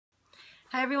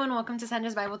Hi everyone, welcome to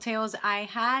Sandra's Bible Tales. I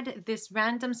had this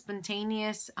random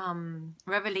spontaneous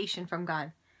revelation from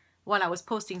God while I was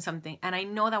posting something. And I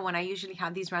know that when I usually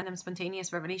have these random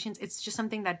spontaneous revelations, it's just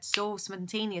something that's so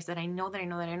spontaneous that I know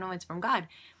it's from God.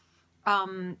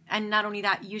 And not only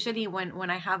that, usually when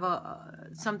I have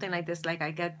something like this, like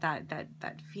I get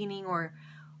that feeling or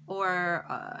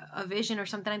a vision or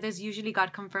something like this, usually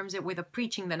God confirms it with a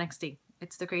preaching the next day.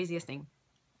 It's the craziest thing.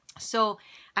 So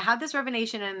I have this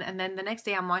revelation, and then the next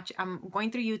day I'm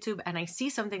going through YouTube and I see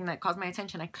something that caught my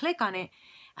attention. I click on it,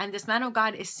 and this man of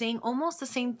God is saying almost the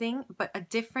same thing, but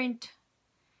it's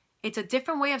a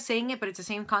different way of saying it, but it's the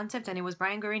same concept. And it was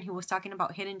Brian Gurin who was talking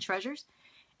about hidden treasures.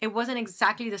 It wasn't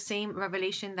exactly the same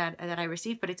revelation that I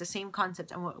received, but it's the same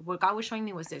concept. And what God was showing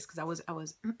me was this, because I was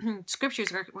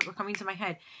scriptures were coming to my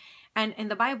head. And in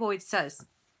the Bible it says,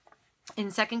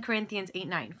 in 2 Corinthians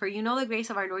 8:9, for you know the grace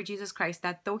of our Lord Jesus Christ,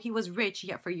 that though he was rich,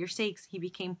 yet for your sakes he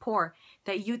became poor,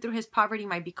 that you through his poverty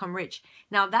might become rich.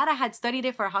 Now that I had studied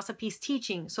it for a House of Peace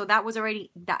teaching, so that was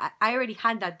already, that I already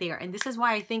had that there. And this is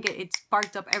why I think it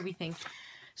sparked up everything.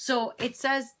 So it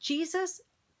says Jesus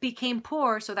became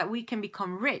poor so that we can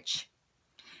become rich.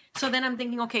 So then I'm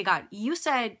thinking, okay, God, you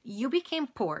said you became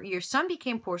poor, your son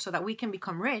became poor so that we can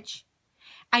become rich.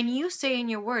 And you say in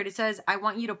your word, it says, I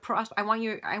want you to prosper. I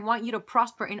want you to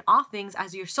prosper in all things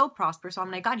as your soul prospers. So I'm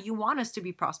like, God, you want us to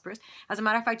be prosperous. As a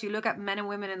matter of fact, you look at men and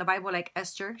women in the Bible, like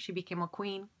Esther, she became a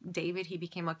queen. David, he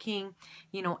became a king.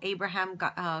 You know, Abraham,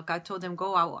 God told him,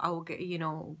 go, I will get,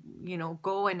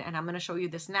 go and I'm going to show you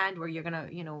this land where you're going to,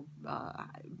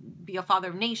 be a father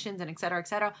of nations, and et cetera, et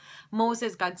cetera.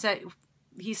 Moses, God said,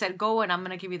 he said, go and I'm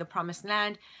going to give you the promised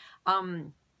land.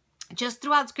 Just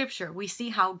throughout scripture, we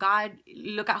see how God,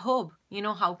 look at Job,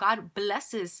 how God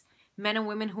blesses men and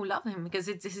women who love him because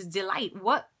it's his delight.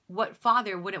 What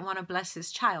father wouldn't want to bless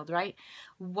his child, right?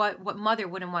 What mother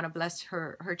wouldn't want to bless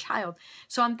her child?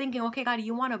 So I'm thinking, okay, God,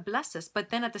 you want to bless us. But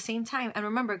then at the same time, and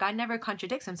remember, God never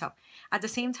contradicts himself. At the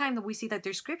same time that we see that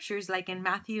there's scriptures like in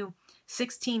Matthew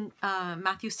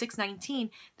 6:19,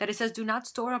 that it says, do not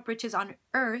store up riches on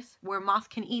earth where moth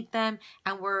can eat them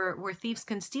and where thieves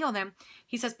can steal them.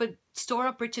 He says, but store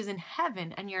up riches in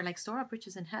heaven. And you're like, store up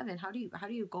riches in heaven? How do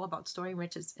you go about storing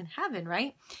riches in heaven,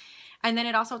 right? And then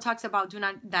it also talks about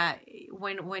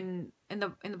when in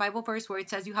the Bible verse where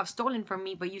it says, you have stolen from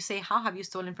me, but you say, how have you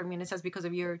stolen from me? And it says, because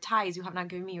of your tithes, you have not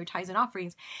given me your tithes and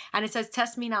offerings. And it says,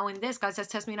 test me now in this. God says,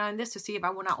 test me now in this to see if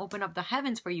I will not open up the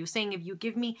heavens for you, saying, if you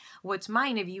give me what's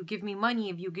mine, if you give me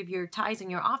money, if you give your tithes and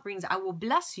your offerings, I will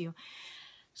bless you.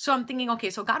 So I'm thinking,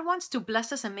 okay, so God wants to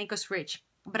bless us and make us rich.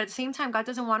 But at the same time, God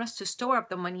doesn't want us to store up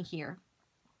the money here.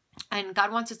 And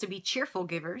God wants us to be cheerful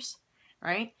givers,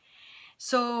 right?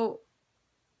 So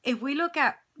if we look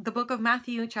at the book of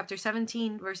Matthew, chapter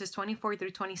 17, verses 24 through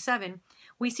 27,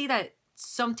 we see that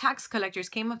some tax collectors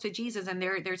came up to Jesus and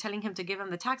they're telling him to give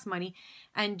him the tax money.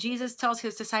 And Jesus tells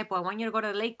his disciple, I want you to go to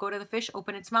the lake, go to the fish,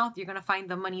 open its mouth. You're going to find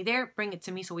the money there. Bring it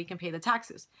to me so we can pay the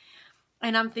taxes.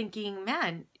 And I'm thinking,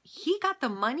 man, he got the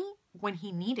money when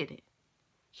he needed it.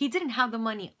 He didn't have the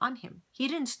money on him. He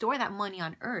didn't store that money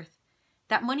on earth.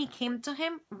 That money came to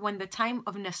him when the time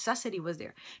of necessity was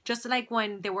there. Just like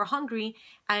when they were hungry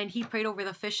and he prayed over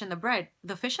the fish and the bread.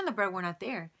 The fish and the bread were not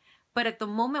there. But at the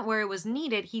moment where it was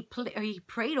needed, he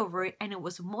prayed over it and it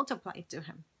was multiplied to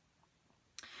him.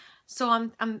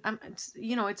 So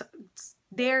it's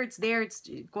there, it's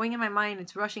going in my mind,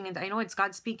 it's rushing, and I know it's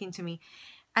God speaking to me.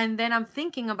 And then I'm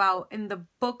thinking about in the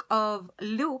book of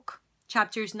Luke,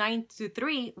 chapters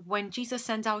 9-3, when Jesus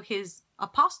sends out his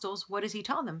apostles, what does he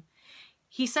tell them?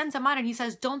 He sends them out and he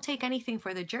says, don't take anything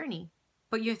for the journey.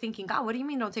 But you're thinking, God, what do you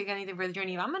mean don't take anything for the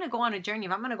journey? If I'm going to go on a journey,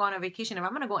 if I'm going to go on a vacation, if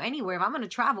I'm going to go anywhere, if I'm going to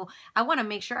travel, I want to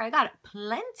make sure I got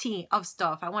plenty of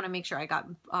stuff. I want to make sure I got,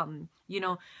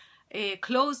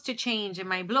 clothes to change and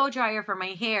my blow dryer for my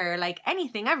hair, like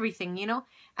anything, everything,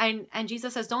 And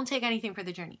Jesus says, don't take anything for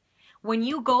the journey. When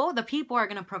you go, the people are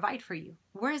going to provide for you.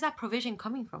 Where is that provision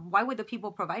coming from? Why would the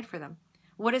people provide for them?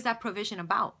 What is that provision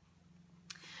about?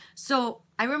 So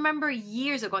I remember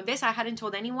years ago, this I hadn't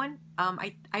told anyone.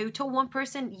 I told one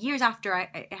person years after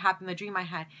it happened, the dream I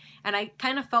had. And I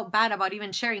kind of felt bad about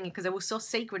even sharing it because it was so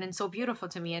sacred and so beautiful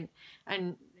to me. And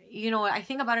I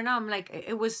think about it now, I'm like,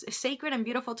 it was sacred and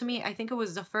beautiful to me. I think it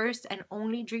was the first and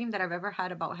only dream that I've ever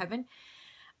had about heaven.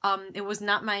 It was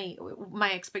not my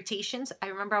expectations. I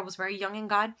remember I was very young in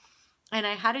God. And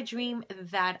I had a dream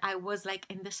that I was like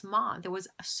in this mall. There was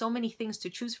so many things to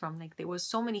choose from. Like there was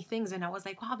so many things. And I was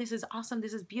like, wow, this is awesome.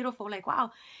 This is beautiful. Like,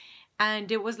 wow.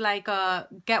 And it was like,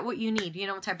 get what you need,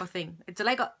 type of thing. It's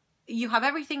like you have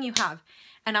everything you have.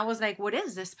 And I was like, what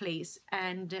is this place?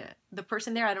 And the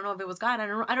person there, I don't know if it was God, I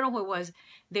don't know who it was.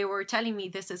 They were telling me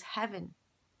this is heaven.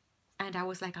 And I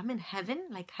was like, I'm in heaven?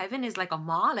 Like heaven is like a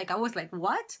mall? Like I was like,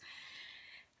 what?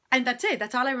 And that's it.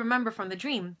 That's all I remember from the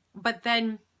dream. But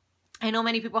then I know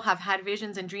many people have had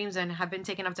visions and dreams and have been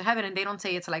taken up to heaven, and they don't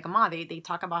say it's like a mall. They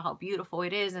talk about how beautiful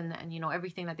it is, and you know,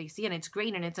 everything that they see, and it's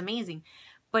great and it's amazing.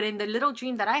 But in the little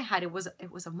dream that I had, it was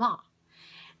a mall.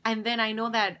 And then I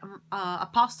know that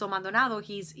Apostle Maldonado,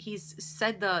 he's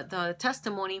said the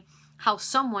testimony how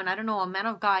someone, I don't know, a man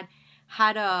of God,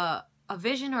 had a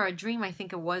vision or a dream, I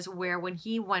think it was, where when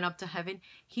he went up to heaven,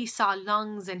 he saw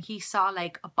lungs and he saw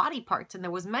like a body parts, and there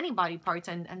was many body parts,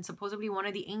 and supposedly one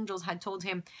of the angels had told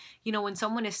him, you know, when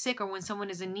someone is sick or when someone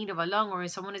is in need of a lung or when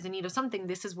someone is in need of something,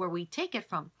 this is where we take it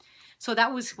from. So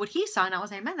that was what he saw, and I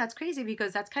was like, man, that's crazy,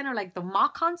 because that's kind of like the Ma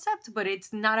concept, but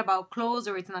it's not about clothes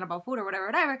or it's not about food or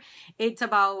whatever. It's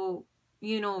about,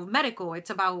 you know, medical. It's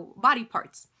about body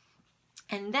parts.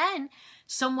 And then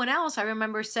someone else, I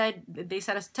remember, they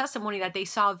said a testimony that they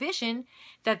saw a vision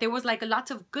that there was like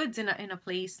lots of goods in a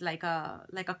place, like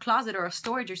a closet or a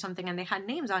storage or something, and they had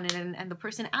names on it, and the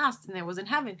person asked, and it was in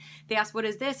heaven, they asked, what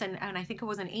is this? And I think it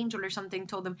was an angel or something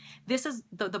told them, this is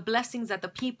the blessings that the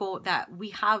people that we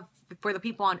have for the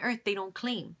people on earth, they don't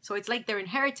claim. So it's like their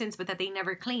inheritance, but that they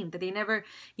never claimed, that they never,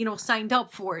 you know, signed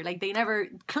up for, like they never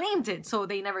claimed it, so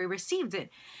they never received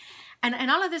it.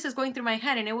 And all of this is going through my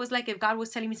head, and it was like if God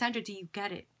was telling me, Sandra, do you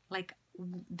get it? Like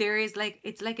there is like,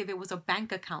 it's like if it was a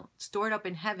bank account stored up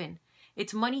in heaven.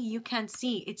 It's money you can't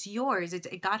see. It's yours.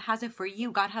 God has it for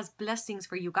you. God has blessings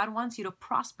for you. God wants you to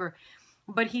prosper.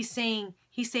 But he's saying,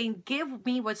 give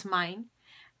me what's mine.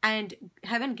 And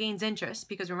heaven gains interest,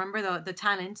 because remember the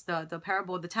talents, the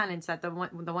parable of the talents, that the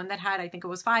one that had, I think it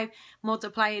was 5,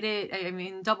 multiplied it, I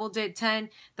mean doubled it,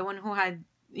 10. The one who had,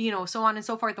 you know, so on and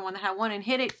so forth, the one that had 1 and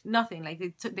hid it, nothing, like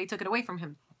they took it away from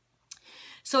him.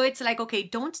 So it's like, okay,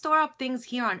 don't store up things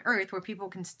here on earth where people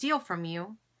can steal from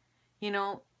you, you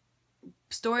know,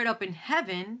 store it up in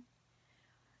heaven.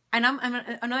 And I'm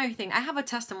another thing, I have a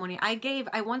testimony.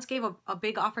 I once gave a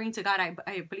big offering to God.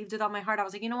 I believed with all my heart. I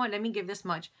was like, you know what, let me give this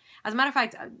much. As a matter of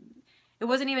fact, it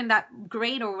wasn't even that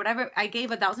great or whatever. I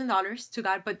gave $1,000 to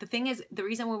God. But the thing is, the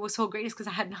reason it was so great is because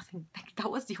I had nothing. Like, that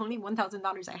was the only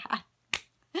 $1,000 I had.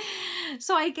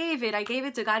 So I gave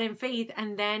it to God in faith,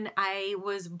 and then I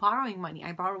was borrowing money.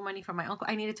 I borrowed money from my uncle.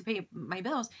 I needed to pay my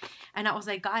bills, and I was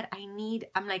like, God,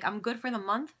 I'm good for the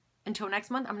month until next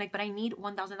month. I'm like, but I need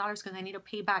 $1,000 because I need to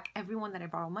pay back everyone that I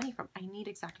borrow money from. I need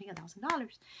exactly $1,000.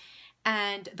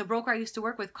 And the broker I used to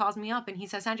work with calls me up and he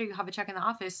says, Sandra, you have a check in the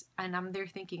office. And I'm there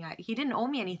thinking, he didn't owe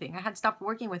me anything. I had stopped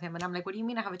working with him. And I'm like, what do you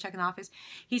mean I have a check in the office?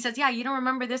 He says, yeah, you don't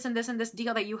remember this and this and this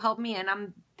deal that you helped me? And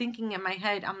I'm thinking in my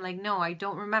head, I'm like, no, I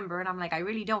don't remember. And I'm like, I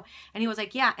really don't. And he was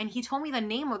like, yeah. And he told me the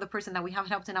name of the person that we have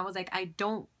helped. And I was like, I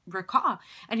don't recall.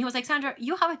 And he was like, Sandra,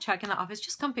 you have a check in the office.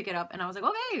 Just come pick it up. And I was like,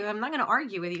 okay, I'm not going to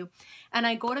argue with you. And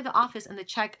I go to the office, and the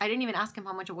check, I didn't even ask him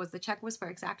how much it was. The check was for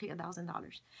exactly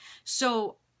 $1,000.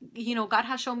 So, you know, God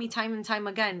has shown me time and time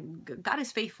again, God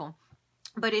is faithful.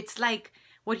 But it's like,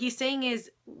 what he's saying is,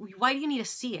 why do you need to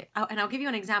see it? And I'll give you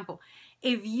an example.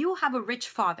 If you have a rich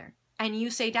father and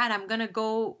you say, Dad, I'm going to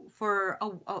go for,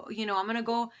 I'm going to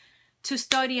go to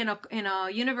study in a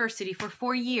university for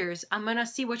 4 years. I'm going to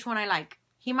see which one I like.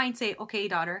 He might say, okay,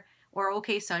 daughter, or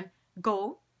okay, son,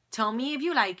 go. Tell me if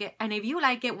you like it. And if you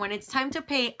like it, when it's time to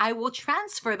pay, I will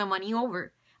transfer the money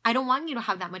over. I don't want you to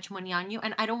have that much money on you.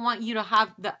 And I don't want you to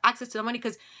have the access to the money,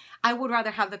 because I would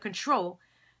rather have the control.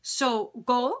 So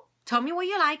go, tell me what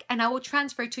you like, and I will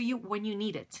transfer to you when you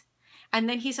need it. And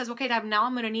then he says, okay, Dad, now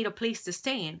I'm going to need a place to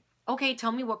stay in. Okay,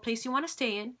 tell me what place you want to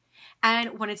stay in.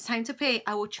 And when it's time to pay,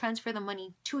 I will transfer the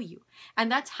money to you.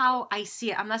 And that's how I see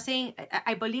it. I'm not saying,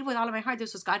 I believe with all of my heart,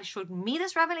 this was God showed me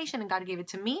this revelation and God gave it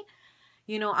to me.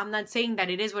 You know, I'm not saying that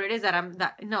it is what it is,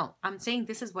 no, I'm saying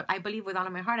this is what I believe with all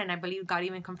of my heart. And I believe God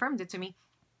even confirmed it to me,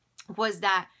 was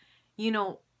that, you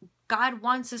know, God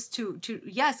wants us to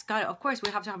yes, God, of course,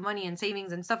 we have to have money and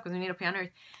savings and stuff because we need to pay on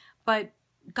earth. But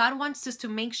God wants us to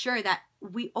make sure that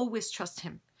we always trust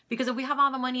him. Because if we have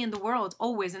all the money in the world,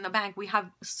 always in the bank, we have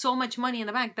so much money in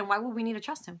the bank, then why would we need to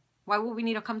trust him? Why would we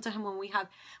need to come to him when we have,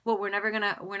 well, we're never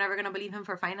gonna believe him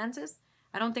for finances?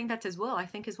 I don't think that's his will. I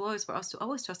think his will is for us to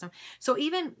always trust him. So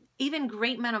even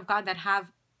great men of God that have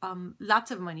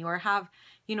lots of money, or have,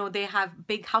 you know, they have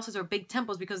big houses or big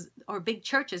temples or big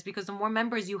churches, because the more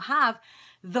members you have,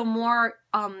 the more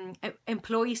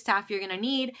employee staff you're gonna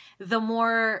need, the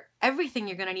more everything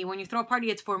you're gonna need. When you throw a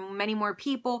party, it's for many more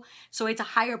people, so it's a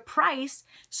higher price.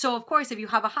 So of course, if you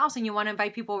have a house and you want to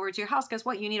invite people over to your house, guess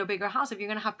what? You need a bigger house. If you're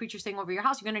gonna have preachers staying over your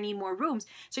house, you're gonna need more rooms,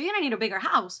 so you're gonna need a bigger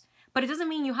house. But it doesn't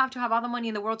mean you have to have all the money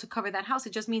in the world to cover that house.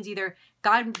 It just means either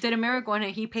God did a miracle and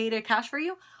he paid it cash for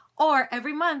you, or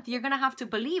every month you're gonna have to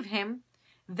believe him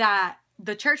that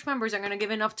the church members are going to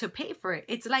give enough to pay for it.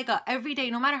 It's like a every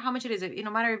day, no matter how much it is, no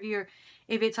matter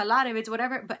if it's a lot, if it's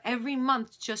whatever, but every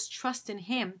month just trust in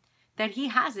him that he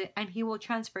has it and he will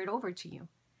transfer it over to you.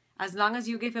 As long as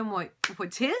you give him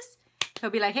what's his, he'll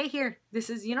be like, hey, here, this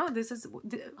is, you know,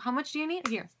 how much do you need?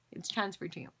 Here, it's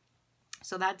transferred to you.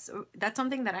 So that's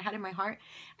something that I had in my heart,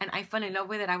 and I fell in love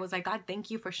with it. I was like, God,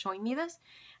 thank you for showing me this,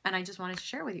 and I just wanted to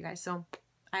share with you guys. So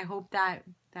I hope that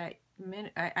I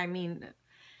mean,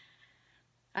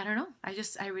 I don't know.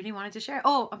 I really wanted to share.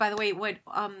 Oh, by the way,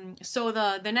 so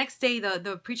the next day,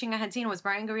 the preaching I had seen was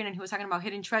Brian Green, and he was talking about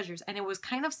hidden treasures, and it was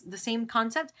kind of the same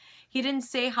concept. He didn't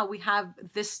say how we have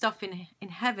this stuff in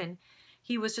heaven.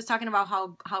 He was just talking about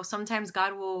how sometimes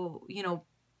God will, you know,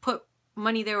 put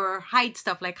money there or hide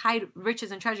stuff, like hide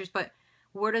riches and treasures. But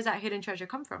where does that hidden treasure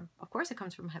come from? Of course it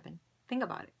comes from heaven. Think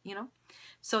about it, you know?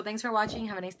 So thanks for watching.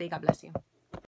 Have a nice day. God bless you.